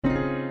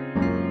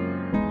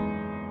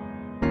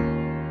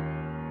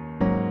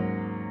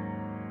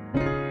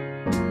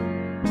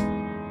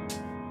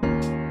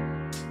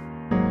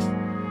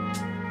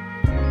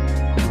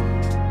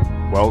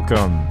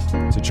Welcome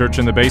to Church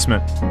in the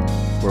Basement,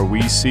 where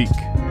we seek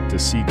to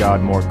see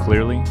God more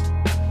clearly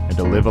and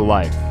to live a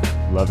life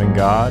loving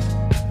God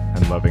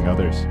and loving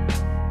others.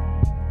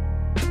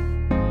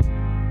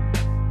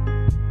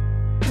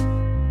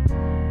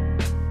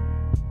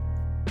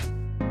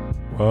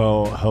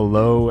 Well,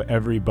 hello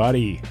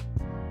everybody.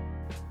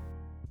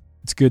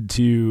 It's good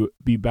to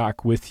be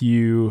back with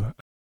you.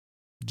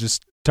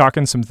 Just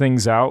talking some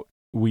things out.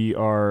 We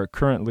are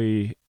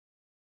currently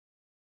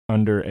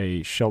under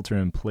a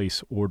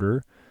shelter-in-place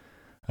order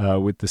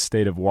with the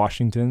state of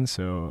Washington.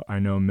 So I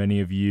know many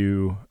of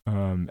you,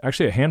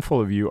 actually a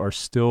handful of you, are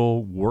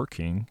still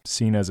working,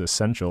 seen as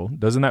essential.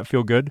 Doesn't that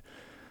feel good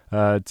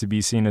to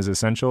be seen as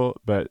essential?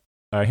 But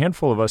a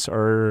handful of us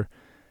are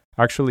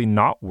actually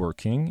not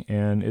working,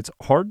 and it's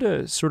hard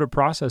to sort of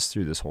process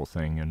through this whole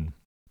thing. And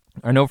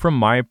I know from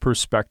my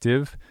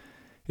perspective,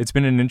 it's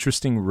been an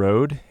interesting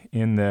road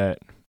in that,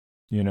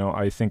 you know,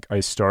 I think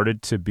I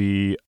started to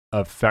be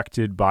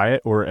affected by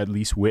it, or at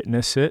least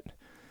witness it.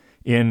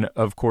 In,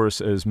 of course,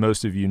 as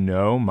most of you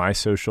know, my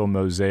social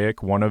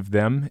mosaic, one of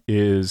them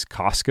is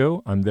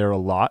Costco. I'm there a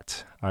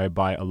lot. I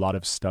buy a lot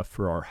of stuff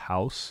for our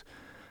house,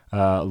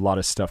 a lot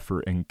of stuff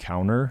for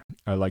Encounter.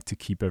 I like to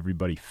keep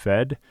everybody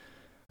fed.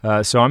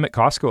 So I'm at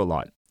Costco a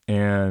lot.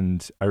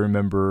 And I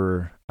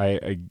remember,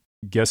 I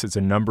guess it's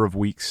a number of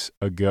weeks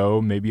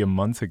ago, maybe a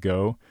month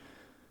ago,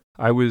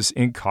 I was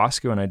in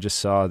Costco and I just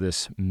saw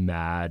this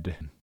mad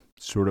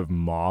sort of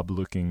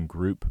mob-looking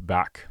group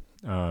back.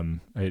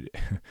 The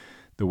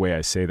way I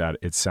say that,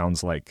 it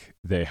sounds like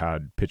they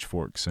had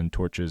pitchforks and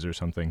torches or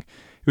something.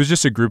 It was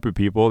just a group of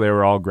people. They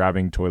were all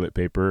grabbing toilet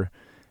paper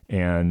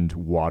and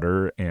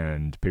water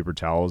and paper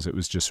towels. It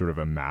was just sort of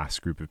a mass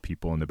group of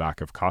people in the back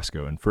of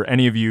Costco. And for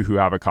any of you who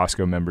have a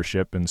Costco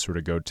membership and sort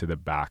of go to the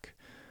back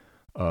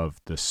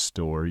of the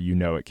store, you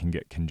know it can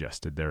get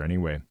congested there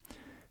anyway.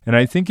 And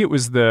I think it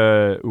was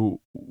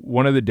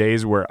one of the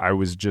days where I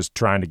was just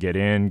trying to get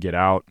in, get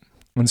out.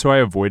 And so I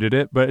avoided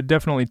it, but it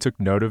definitely took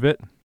note of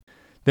it.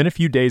 Then a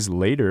few days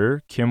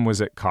later, Kim was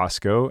at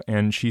Costco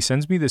and she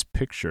sends me this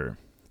picture.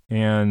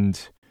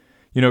 And,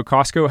 you know,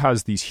 Costco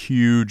has these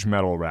huge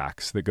metal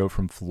racks that go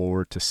from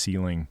floor to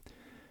ceiling.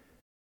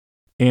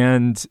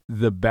 And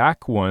the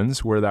back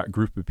ones where that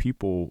group of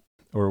people,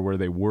 or where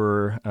they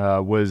were,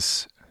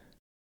 was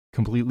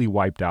completely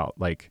wiped out.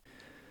 Like,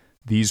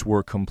 these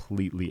were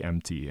completely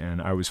empty.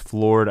 And I was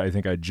floored. I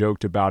think I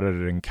joked about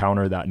it at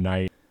Encounter that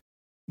night.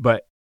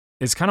 But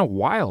it's kind of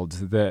wild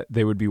that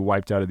they would be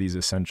wiped out of these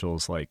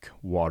essentials like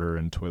water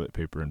and toilet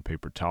paper and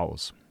paper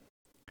towels.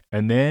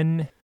 And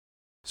then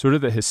sort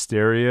of the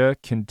hysteria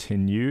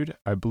continued.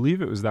 I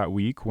believe it was that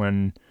week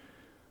when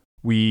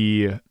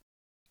we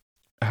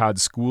had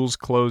schools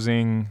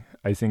closing.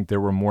 I think there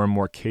were more and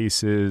more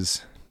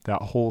cases.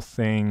 That whole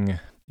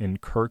thing in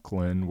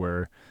Kirkland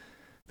where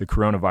the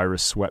coronavirus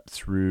swept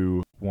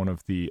through one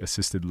of the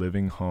assisted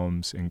living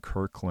homes in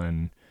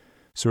Kirkland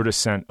sort of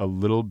sent a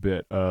little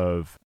bit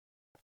of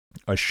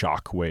a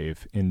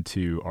shockwave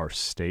into our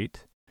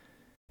state.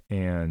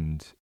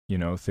 And, you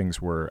know,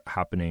 things were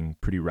happening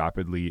pretty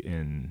rapidly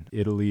in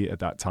Italy at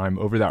that time.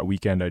 Over that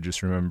weekend, I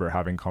just remember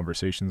having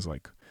conversations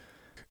like,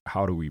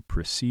 how do we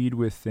proceed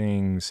with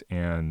things?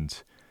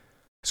 And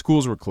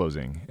schools were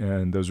closing,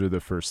 and those were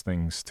the first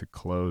things to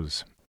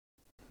close.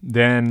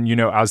 Then, you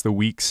know, as the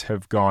weeks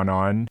have gone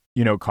on,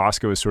 you know,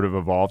 Costco has sort of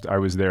evolved. I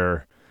was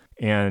there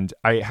and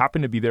I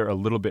happened to be there a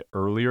little bit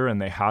earlier,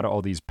 and they had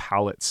all these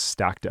pallets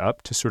stacked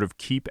up to sort of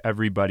keep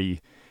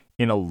everybody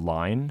in a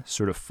line,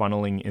 sort of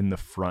funneling in the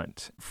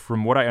front.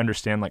 From what I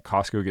understand, like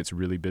Costco gets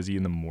really busy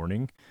in the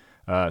morning.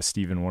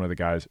 Steven, one of the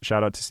guys,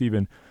 shout out to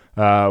Steven,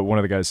 one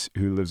of the guys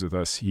who lives with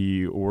us,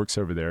 he works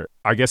over there.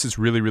 I guess it's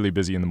really, really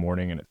busy in the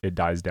morning and it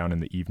dies down in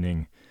the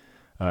evening.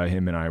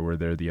 Him and I were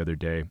there the other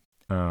day,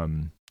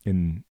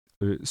 in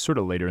sort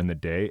of later in the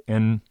day.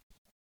 And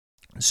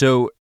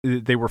so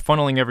they were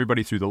funneling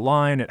everybody through the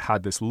line. It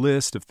had this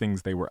list of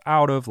things they were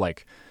out of,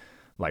 like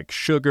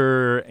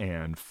sugar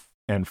and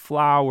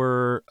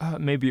flour.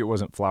 Maybe it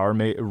wasn't flour,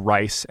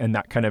 rice and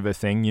that kind of a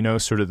thing, you know,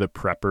 sort of the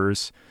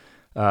preppers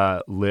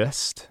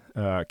list,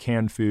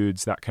 canned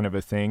foods, that kind of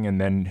a thing. And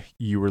then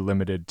you were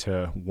limited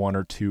to one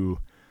or two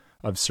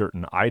of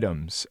certain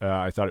items.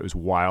 I thought it was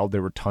wild.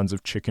 There were tons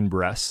of chicken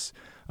breasts,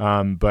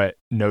 but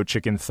no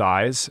chicken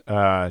thighs,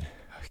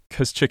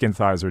 because chicken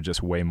thighs are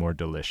just way more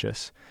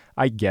delicious.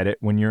 I get it.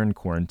 When you're in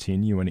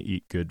quarantine, you want to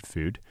eat good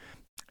food.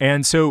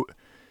 And so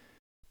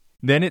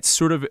then it's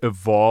sort of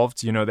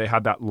evolved. You know, they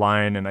had that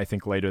line, and I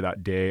think later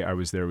that day I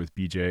was there with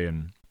BJ,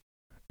 and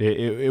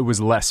it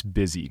was less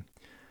busy,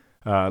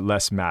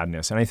 less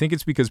madness. And I think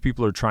it's because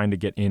people are trying to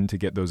get in to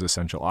get those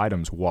essential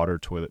items, water,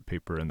 toilet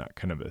paper, and that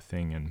kind of a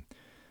thing. And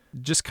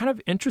just kind of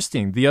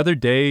interesting. The other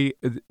day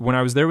when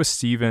I was there with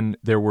Steven,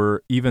 there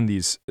were even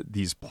these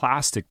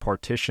plastic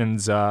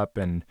partitions up,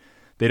 and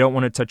they don't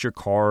want to touch your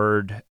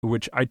card,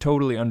 which I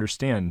totally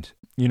understand.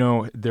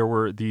 there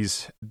were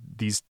these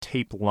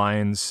tape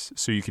lines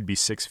so you could be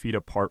 6 feet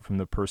apart from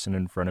the person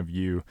in front of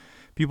you,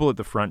 people at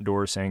the front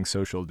door saying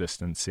social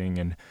distancing.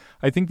 And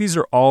I think these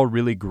are all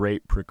really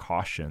great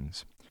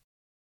precautions.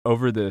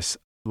 Over this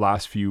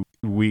last few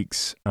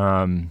weeks,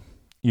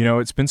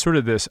 it's been sort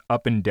of this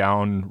up and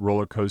down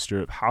roller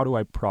coaster of how do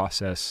I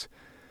process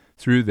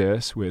through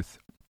this with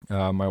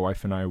my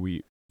wife and I.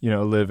 We,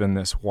 live in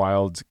this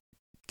wild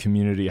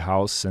community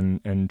house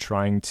and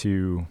trying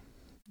to,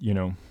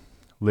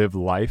 live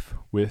life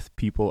with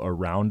people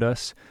around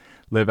us,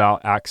 live out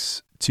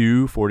Acts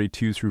 2,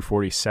 42 through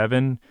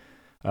 47,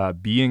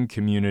 be in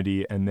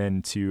community, and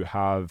then to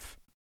have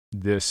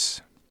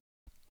this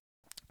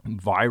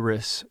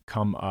virus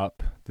come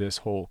up, this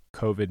whole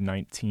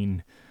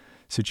COVID-19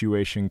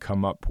 situation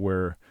come up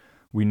where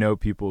we know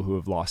people who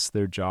have lost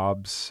their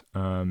jobs.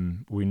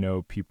 We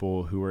know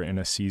people who are in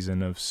a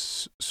season of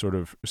sort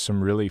of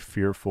some really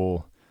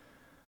fearful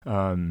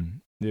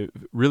in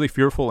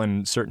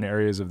certain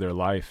areas of their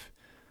life,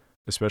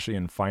 especially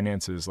in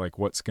finances, like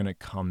what's going to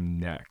come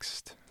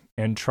next.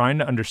 And trying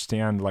to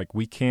understand, like,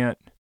 we can't,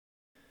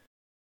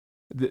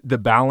 the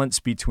balance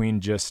between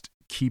just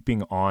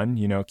keeping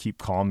on, keep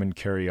calm and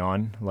carry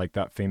on, like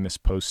that famous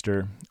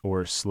poster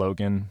or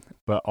slogan,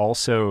 but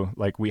also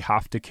like we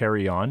have to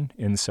carry on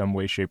in some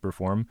way, shape, or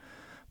form,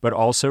 but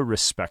also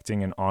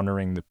respecting and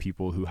honoring the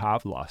people who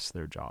have lost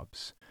their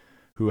jobs,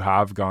 who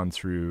have gone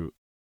through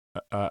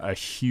a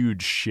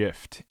huge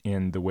shift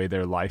in the way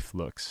their life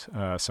looks.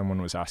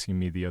 Someone was asking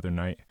me the other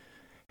night,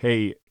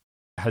 hey,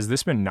 has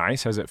this been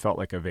nice? Has it felt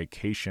like a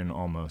vacation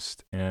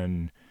almost?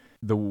 And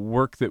the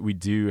work that we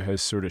do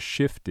has sort of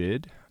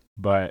shifted,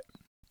 but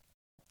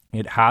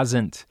it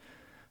hasn't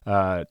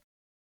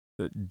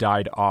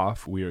died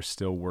off. We are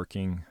still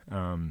working,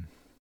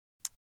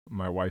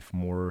 my wife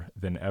more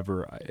than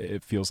ever,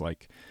 it feels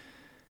like.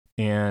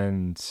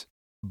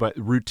 But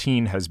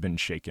routine has been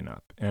shaken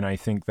up. And I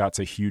think that's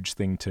a huge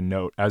thing to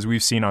note. As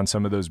we've seen on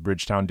some of those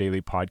Bridgetown Daily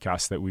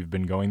podcasts that we've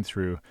been going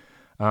through,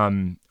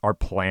 our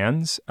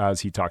plans,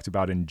 as he talked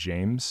about in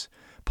James,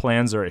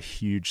 plans are a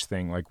huge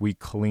thing. Like, we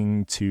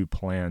cling to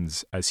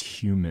plans as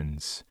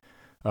humans.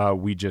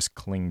 We just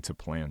cling to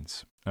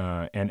plans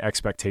and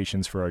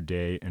expectations for our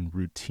day and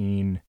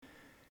routine.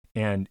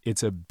 And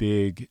it's a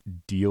big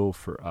deal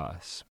for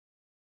us.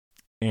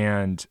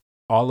 And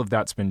all of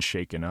that's been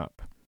shaken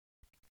up.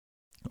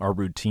 Our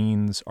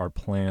routines, our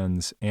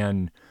plans,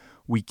 and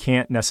we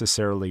can't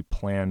necessarily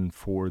plan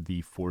for the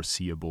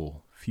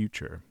foreseeable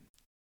future.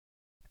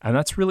 And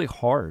that's really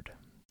hard.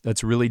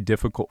 That's really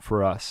difficult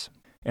for us.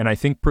 And I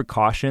think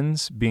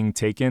precautions being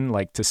taken,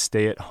 like to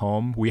stay at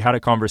home. We had a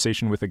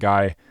conversation with a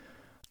guy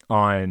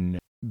on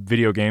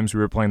video games. We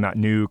were playing that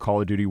new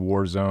Call of Duty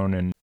Warzone.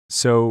 And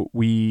so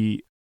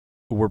we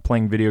were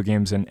playing video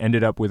games and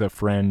ended up with a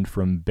friend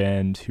from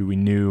Bend who we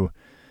knew,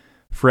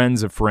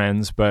 friends of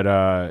friends,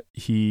 but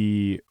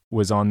he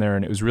was on there,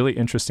 and it was really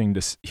interesting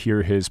to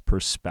hear his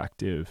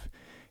perspective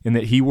in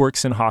that he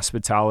works in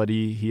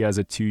hospitality. He has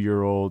a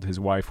 2-year-old.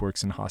 His wife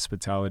works in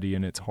hospitality,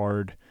 and it's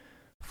hard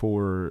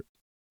for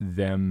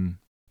them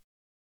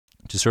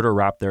to sort of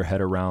wrap their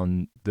head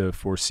around the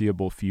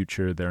foreseeable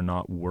future. They're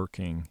not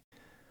working.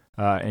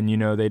 And,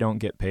 they don't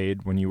get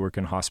paid when you work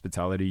in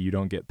hospitality. You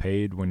don't get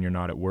paid when you're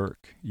not at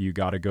work. You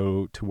got to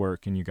go to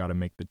work and you got to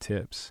make the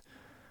tips.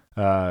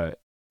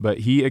 But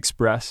he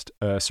expressed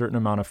a certain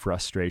amount of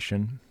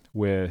frustration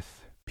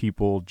with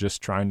people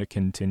just trying to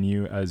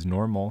continue as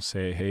normal,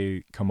 say,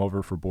 hey, come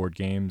over for board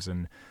games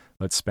and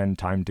let's spend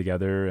time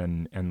together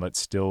and let's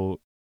still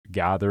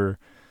gather.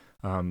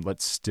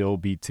 Let's still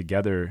be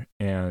together.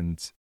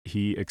 And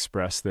he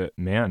expressed that,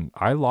 man,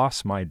 I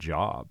lost my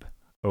job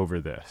over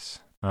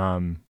this.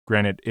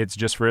 Granted, it's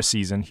just for a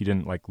season. He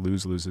didn't like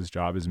lose his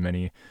job, as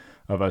many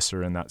of us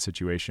are in that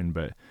situation.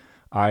 But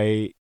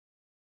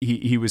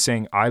he was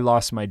saying, I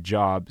lost my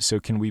job. So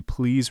can we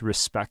please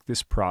respect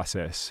this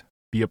process,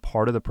 be a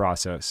part of the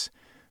process,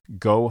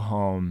 go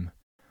home,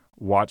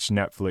 watch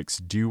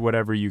Netflix, do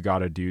whatever you got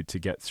to do to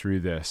get through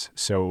this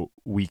so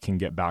we can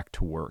get back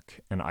to work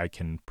and I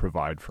can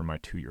provide for my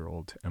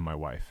 2-year-old and my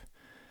wife.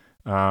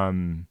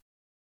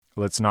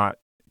 Let's not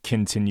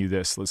continue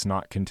this. Let's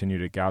not continue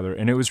to gather.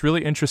 And it was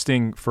really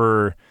interesting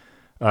for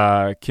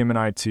Kim and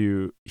I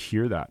to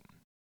hear that,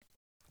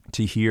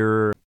 to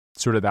hear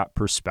sort of that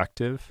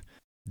perspective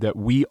that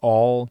we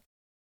all,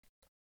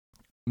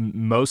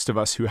 most of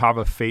us who have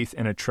a faith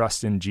and a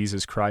trust in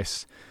Jesus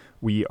Christ,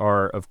 we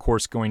are, of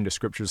course, going to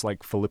scriptures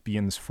like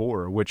Philippians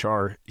 4, which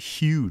are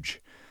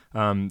huge,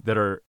 that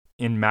are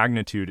in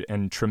magnitude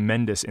and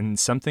tremendous, and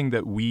something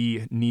that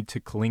we need to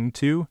cling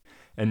to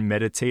and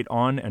meditate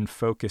on and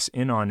focus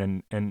in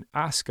on and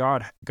ask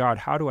God,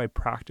 how do I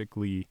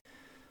practically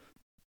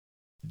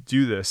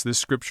do this? This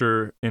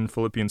scripture in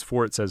Philippians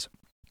 4, it says,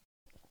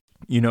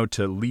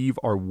 to leave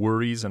our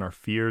worries and our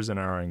fears and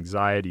our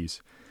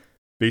anxieties,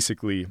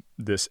 basically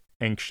this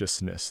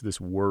anxiousness, this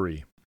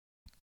worry,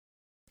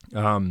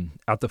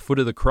 at the foot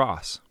of the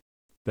cross,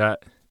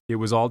 that it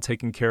was all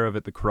taken care of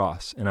at the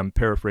cross. And I'm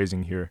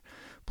paraphrasing here.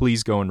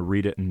 Please go and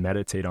read it and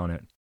meditate on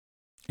it.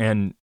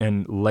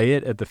 and lay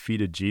it at the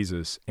feet of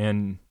Jesus.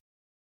 And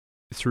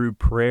through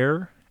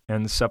prayer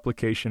and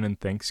supplication and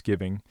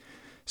thanksgiving,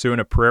 so in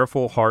a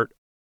prayerful heart,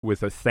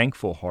 with a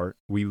thankful heart,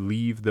 we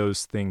leave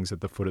those things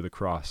at the foot of the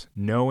cross,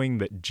 knowing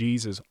that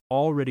Jesus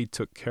already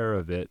took care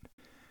of it.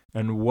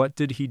 And what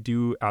did he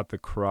do at the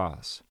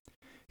cross?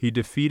 He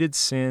defeated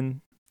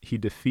sin, he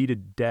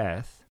defeated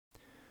death,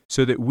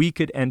 so that we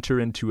could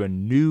enter into a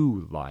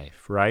new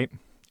life, right?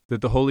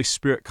 That the Holy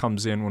Spirit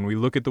comes in when we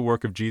look at the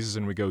work of Jesus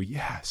and we go,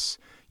 yes,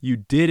 you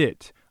did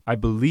it. I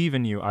believe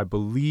in you. I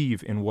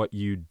believe in what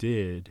you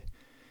did.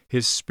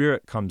 His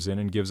Spirit comes in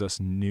and gives us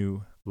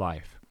new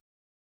life.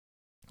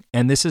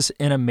 And this is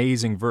an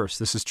amazing verse.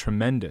 This is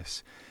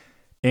tremendous.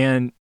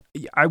 And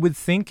I would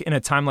think in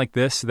a time like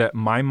this that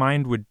my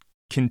mind would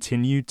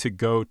continue to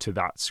go to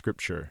that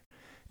scripture.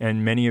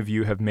 And many of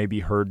you have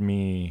maybe heard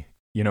me,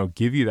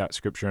 give you that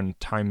scripture in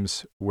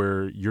times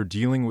where you're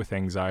dealing with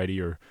anxiety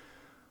or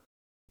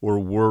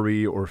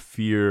worry or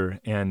fear.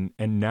 And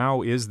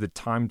now is the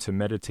time to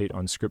meditate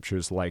on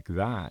scriptures like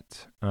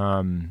that.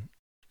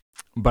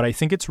 But I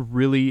think it's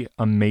really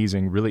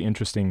amazing, really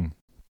interesting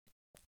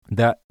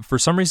that for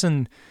some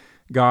reason,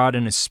 God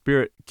and His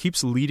Spirit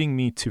keeps leading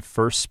me to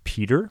 1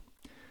 Peter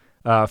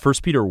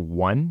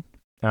 1.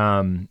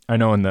 I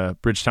know in the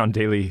Bridgetown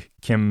Daily,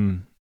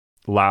 Kim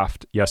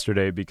laughed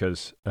yesterday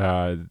because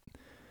whoever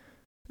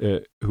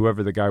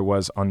the guy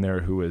was on there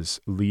who was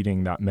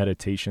leading that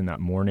meditation that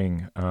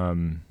morning,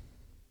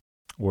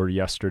 or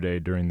yesterday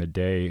during the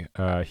day,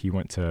 he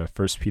went to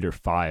 1 Peter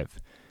 5.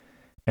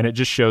 And it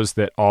just shows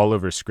that all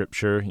over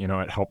Scripture,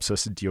 it helps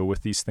us deal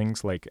with these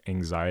things like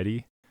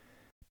anxiety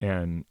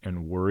and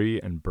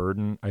worry and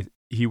burden.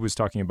 He was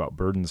talking about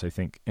burdens, I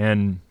think.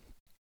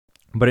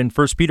 But in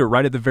 1 Peter,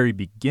 right at the very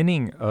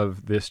beginning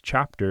of this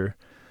chapter,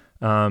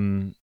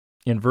 in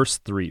verse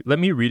 3, let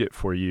me read it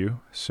for you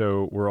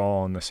so we're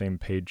all on the same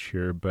page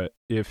here. But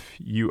if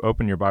you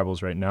open your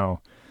Bibles right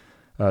now,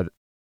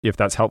 if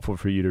that's helpful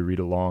for you to read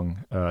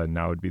along,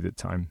 now would be the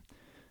time.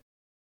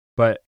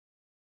 But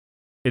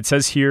it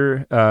says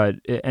here,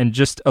 and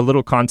just a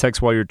little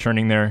context while you're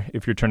turning there,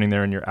 if you're turning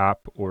there in your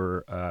app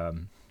or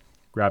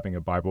grabbing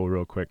a Bible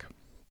real quick.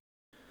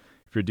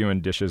 If you're doing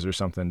dishes or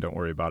something, don't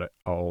worry about it.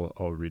 I'll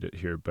read it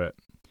here. But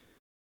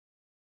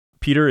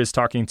Peter is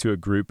talking to a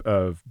group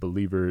of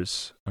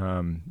believers,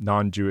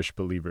 non-Jewish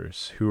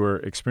believers, who are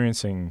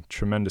experiencing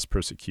tremendous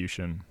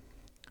persecution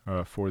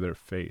for their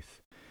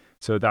faith.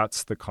 So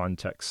that's the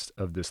context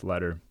of this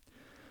letter.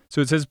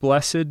 So it says,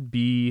 "Blessed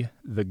be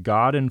the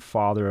God and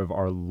Father of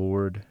our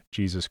Lord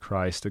Jesus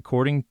Christ,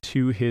 according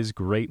to His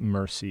great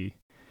mercy.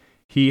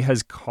 He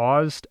has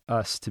caused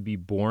us to be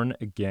born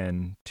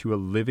again to a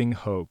living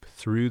hope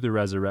through the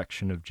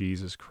resurrection of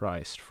Jesus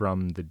Christ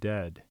from the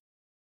dead,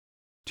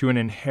 to an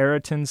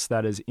inheritance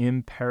that is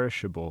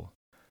imperishable,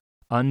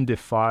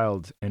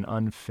 undefiled, and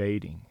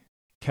unfading,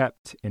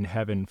 kept in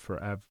heaven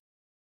forever,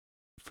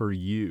 for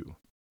you,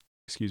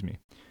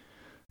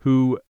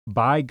 who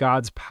by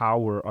God's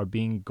power are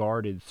being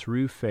guarded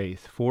through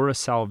faith for a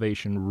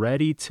salvation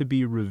ready to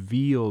be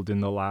revealed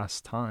in the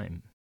last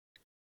time.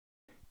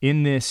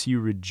 In this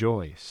you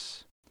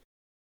rejoice,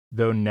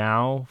 though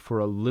now for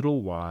a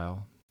little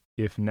while,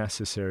 if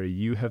necessary,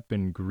 you have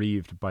been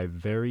grieved by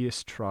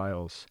various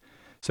trials,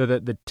 so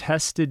that the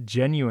tested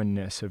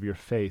genuineness of your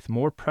faith,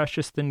 more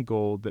precious than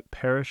gold that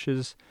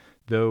perishes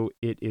though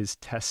it is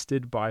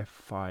tested by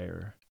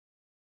fire,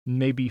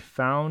 may be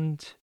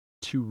found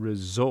to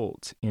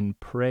result in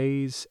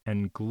praise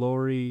and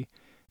glory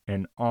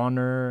and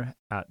honor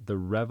at the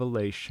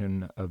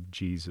revelation of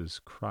Jesus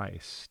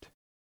Christ.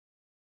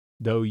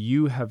 Though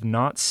you have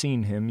not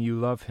seen Him, you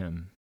love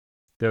Him.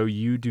 Though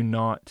you do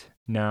not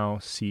now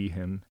see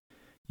Him,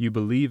 you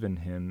believe in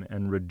Him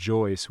and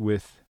rejoice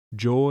with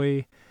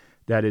joy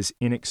that is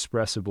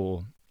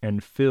inexpressible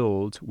and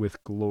filled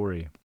with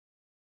glory,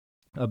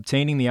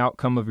 obtaining the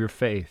outcome of your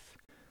faith,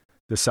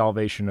 the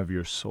salvation of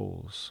your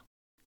souls."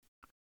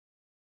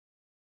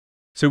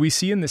 So we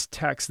see in this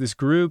text this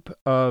group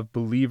of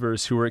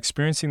believers who are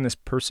experiencing this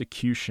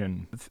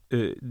persecution,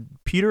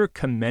 Peter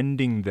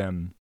commending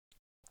them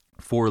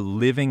for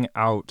living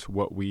out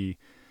what we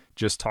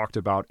just talked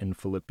about in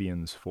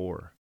Philippians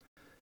 4.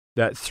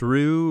 That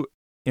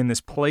in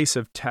this place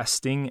of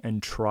testing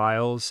and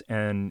trials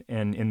and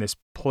in this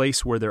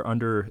place where they're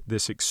under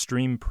this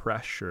extreme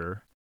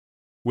pressure,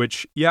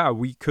 which,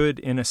 we could,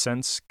 in a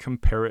sense,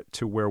 compare it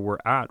to where we're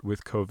at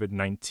with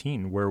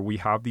COVID-19, where we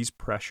have these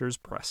pressures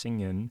pressing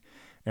in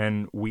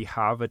and we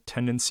have a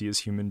tendency as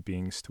human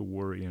beings to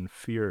worry and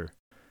fear.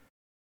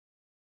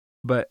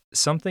 But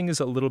something is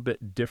a little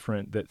bit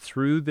different, that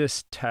through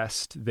this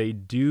test, they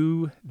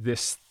do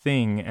this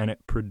thing and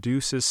it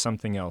produces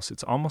something else.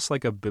 It's almost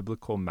like a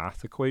biblical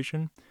math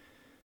equation,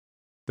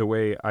 the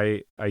way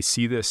I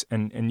see this.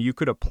 And you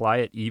could apply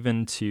it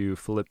even to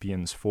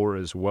Philippians 4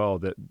 as well,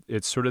 that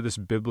it's sort of this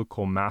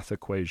biblical math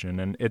equation.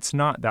 And it's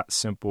not that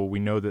simple. We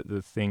know that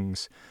the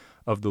things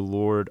of the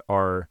Lord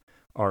are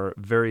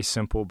very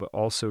simple, but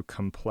also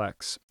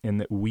complex, in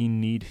that we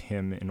need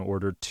Him in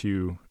order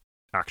to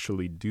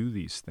actually do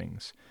these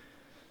things.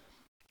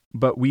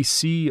 But we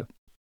see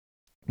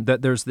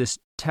that there's this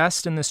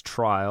test and this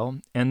trial,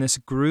 and this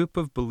group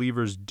of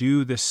believers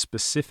do this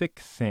specific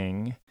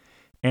thing,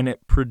 and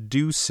it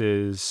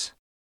produces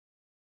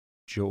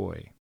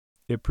joy.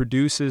 It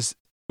produces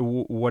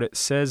what it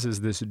says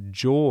is this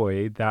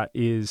joy that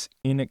is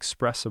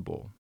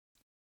inexpressible,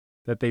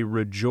 that they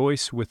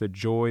rejoice with a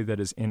joy that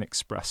is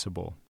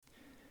inexpressible.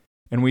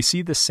 And we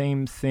see the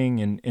same thing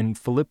in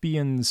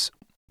Philippians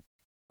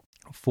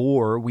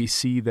 4. We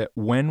see that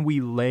when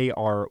we lay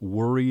our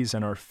worries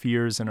and our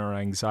fears and our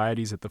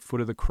anxieties at the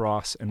foot of the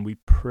cross and we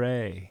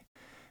pray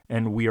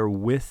and we are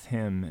with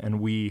him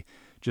and we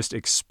just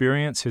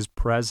experience his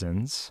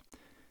presence,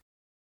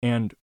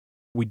 and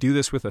we do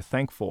this with a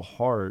thankful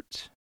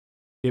heart,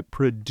 it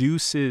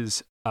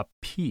produces a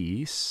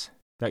peace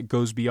that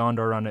goes beyond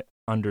our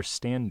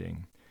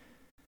understanding.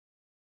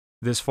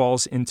 This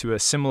falls into a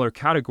similar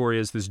category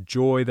as this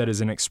joy that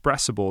is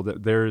inexpressible,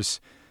 that there's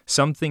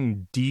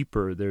something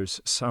deeper, there's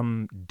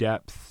some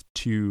depth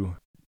to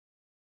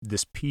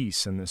this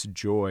peace and this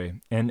joy.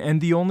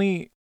 And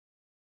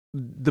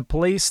the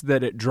place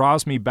that it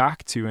draws me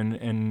back to,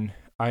 and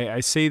I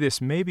say this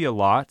maybe a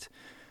lot,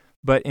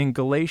 but in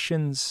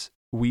Galatians,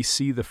 we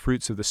see the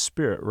fruits of the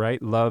Spirit,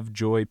 right? Love,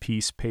 joy,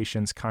 peace,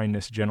 patience,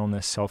 kindness,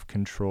 gentleness,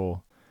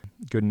 self-control,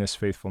 goodness,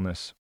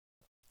 faithfulness.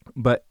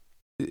 But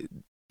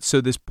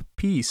so this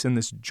peace and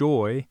this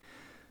joy,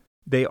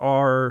 they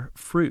are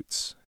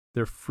fruits.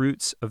 They're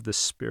fruits of the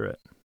Spirit.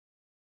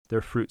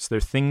 They're fruits. They're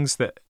things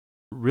that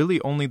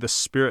really only the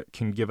Spirit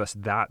can give us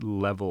that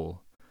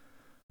level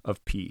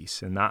of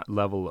peace and that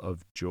level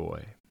of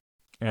joy.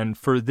 And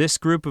for this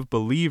group of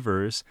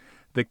believers,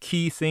 the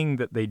key thing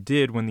that they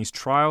did when these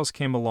trials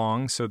came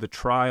along, so the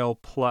trial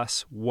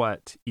plus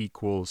what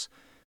equals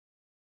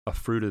a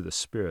fruit of the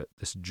Spirit,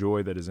 this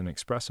joy that is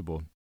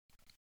inexpressible.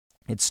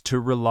 It's to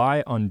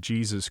rely on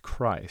Jesus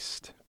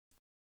Christ.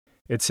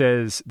 It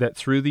says that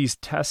through these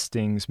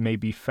testings may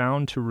be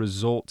found to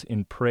result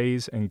in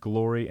praise and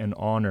glory and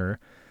honor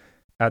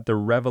at the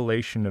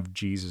revelation of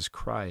Jesus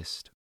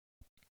Christ.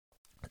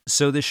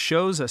 So this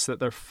shows us that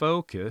their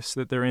focus,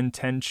 that their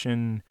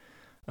intention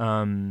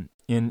in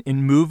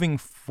moving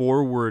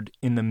forward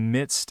in the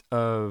midst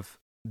of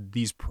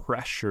these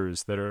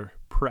pressures that are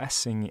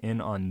pressing in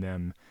on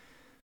them,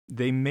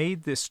 they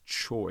made this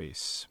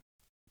choice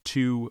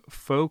to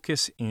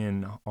focus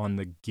in on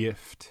the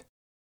gift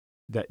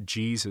that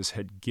Jesus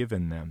had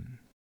given them.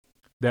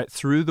 That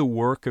through the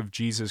work of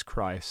Jesus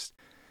Christ,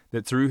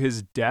 that through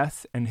his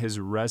death and his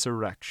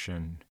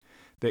resurrection,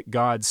 that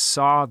God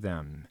saw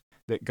them,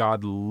 that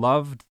God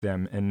loved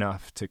them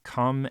enough to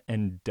come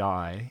and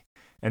die,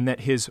 and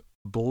that his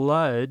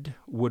blood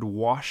would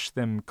wash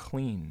them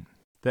clean.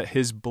 That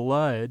his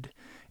blood,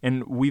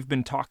 and we've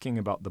been talking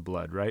about the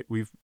blood, right?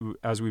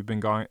 As we've been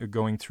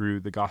going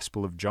through the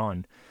Gospel of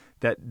John,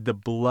 that the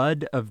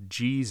blood of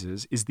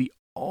Jesus is the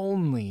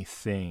only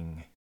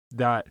thing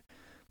that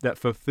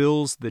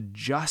fulfills the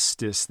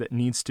justice that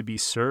needs to be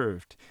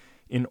served.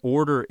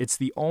 It's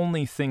the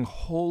only thing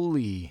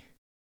holy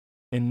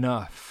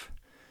enough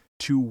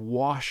to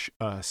wash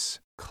us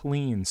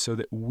clean so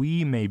that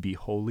we may be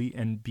holy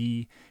and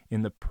be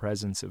in the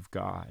presence of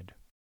God.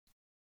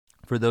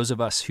 For those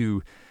of us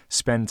who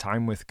spend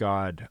time with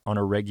God on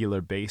a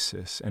regular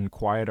basis and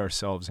quiet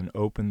ourselves and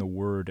open the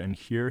Word and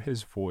hear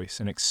his voice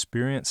and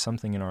experience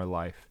something in our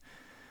life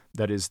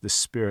that is the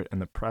Spirit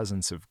and the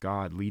presence of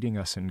God leading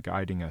us and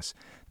guiding us,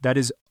 that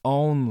is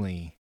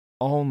only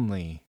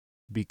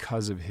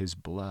because of his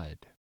blood.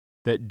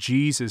 That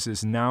Jesus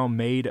is now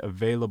made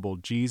available,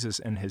 Jesus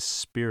and his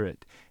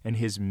Spirit and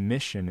his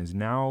mission is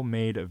now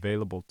made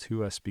available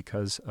to us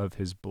because of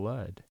his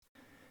blood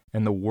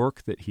and the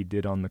work that he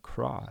did on the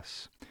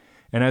cross.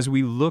 And as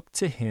we look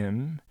to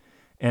him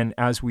and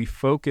as we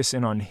focus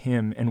in on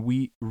him, and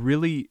we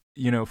really,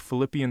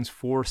 Philippians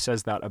 4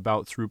 says that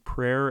about through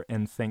prayer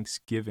and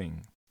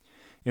thanksgiving,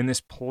 in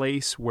this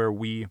place where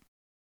we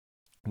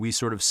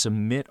sort of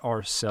submit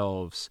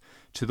ourselves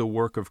to the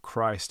work of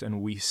Christ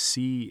and we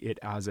see it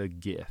as a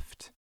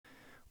gift.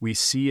 We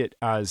see it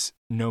as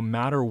no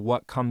matter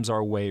what comes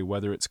our way,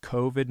 whether it's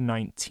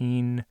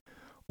COVID-19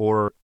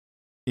 or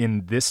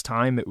in this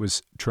time it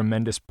was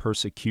tremendous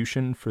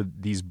persecution for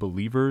these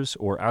believers,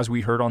 or as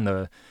we heard on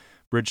the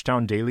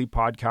Bridgetown Daily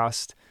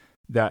podcast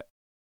that,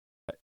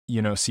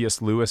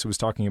 C.S. Lewis was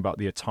talking about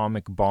the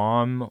atomic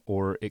bomb,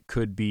 or it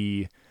could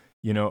be,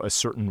 a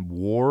certain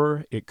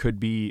war. It could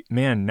be,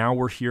 now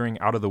we're hearing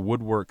out of the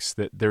woodworks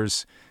that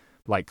there's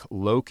like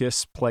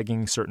locusts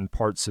plaguing certain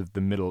parts of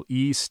the Middle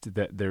East,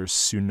 that there's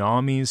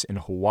tsunamis in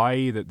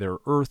Hawaii, that there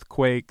are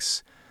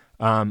earthquakes.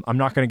 I'm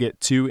not going to get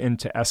too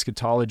into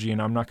eschatology,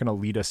 and I'm not going to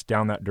lead us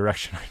down that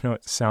direction. I know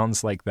it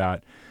sounds like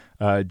that.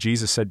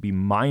 Jesus said, be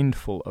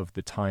mindful of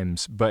the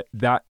times, but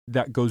that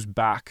goes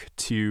back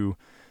to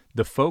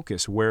the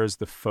focus. Where is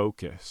the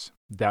focus?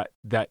 That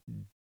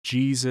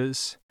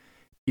Jesus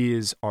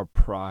is our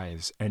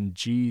prize, and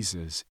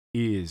Jesus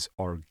is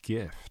our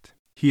gift.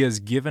 He has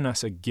given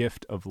us a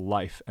gift of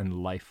life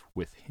and life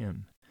with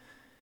him.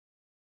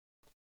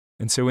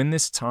 And so in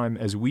this time,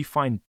 as we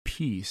find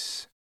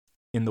peace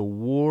in the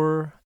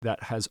war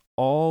that has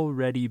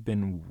already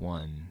been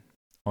won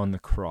on the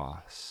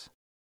cross,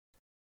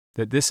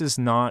 that this is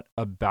not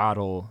a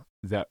battle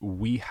that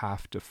we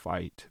have to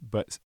fight,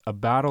 but a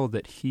battle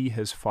that he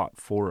has fought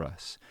for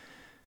us.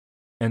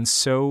 And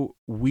so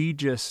we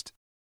just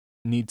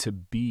need to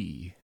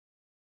be.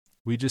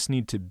 We just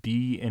need to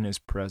be in his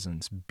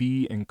presence,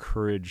 be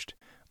encouraged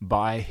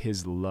by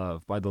his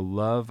love, by the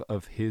love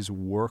of his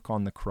work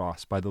on the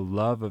cross, by the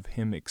love of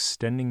him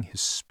extending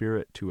his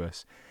Spirit to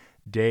us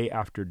day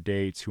after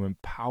day to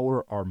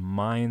empower our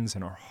minds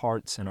and our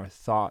hearts and our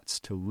thoughts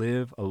to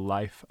live a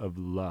life of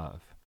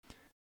love.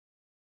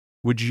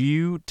 Would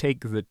you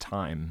take the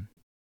time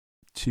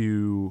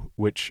to,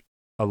 which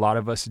a lot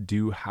of us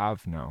do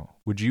have now,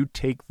 would you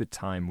take the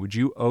time, would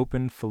you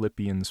open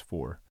Philippians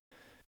 4?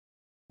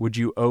 Would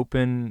you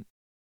open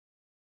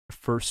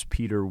 1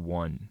 Peter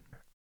 1?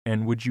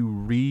 And would you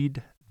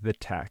read the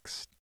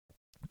text?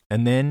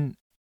 And then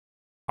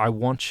I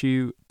want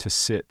you to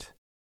sit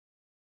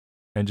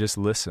and just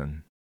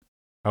listen.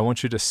 I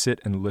want you to sit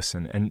and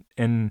listen.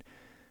 And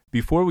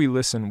before we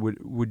listen,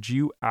 would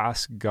you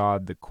ask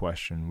God the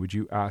question? Would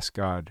you ask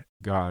God,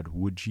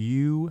 would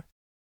you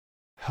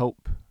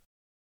help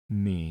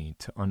me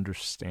to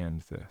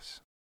understand this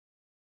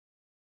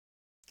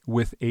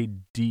with a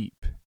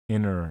deep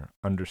inner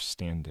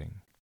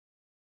understanding?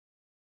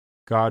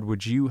 God,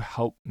 would you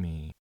help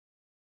me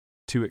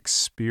to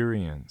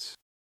experience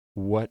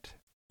what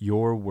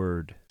your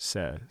word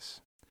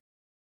says,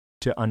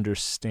 to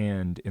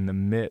understand in the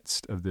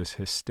midst of this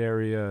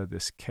hysteria,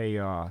 this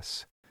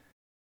chaos?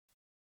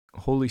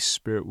 Holy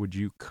Spirit, would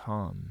you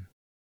come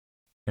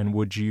and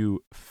would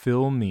you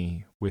fill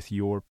me with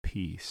your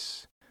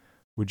peace?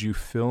 Would you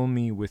fill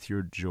me with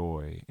your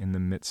joy in the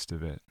midst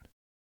of it?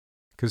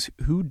 Because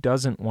who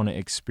doesn't want to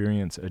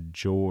experience a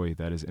joy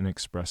that is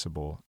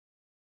inexpressible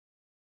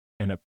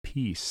and a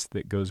peace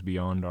that goes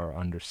beyond our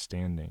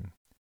understanding?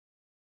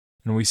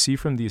 And we see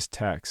from these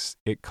texts,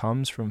 it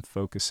comes from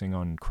focusing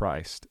on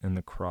Christ and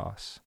the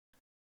cross.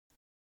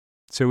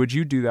 So would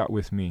you do that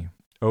with me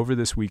over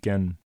this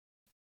weekend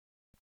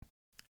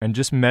and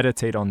just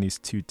meditate on these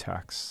two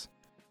texts?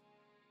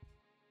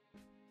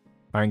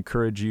 I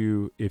encourage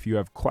you, if you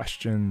have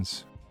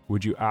questions,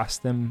 would you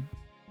ask them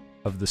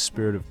of the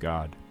Spirit of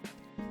God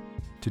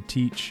to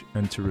teach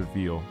and to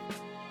reveal?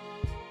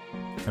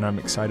 And I'm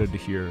excited to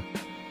hear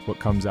what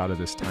comes out of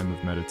this time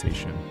of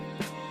meditation.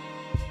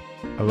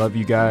 I love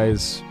you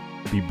guys.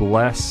 Be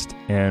blessed.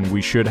 And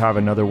we should have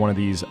another one of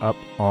these up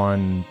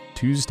on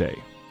Tuesday.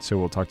 So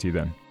we'll talk to you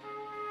then.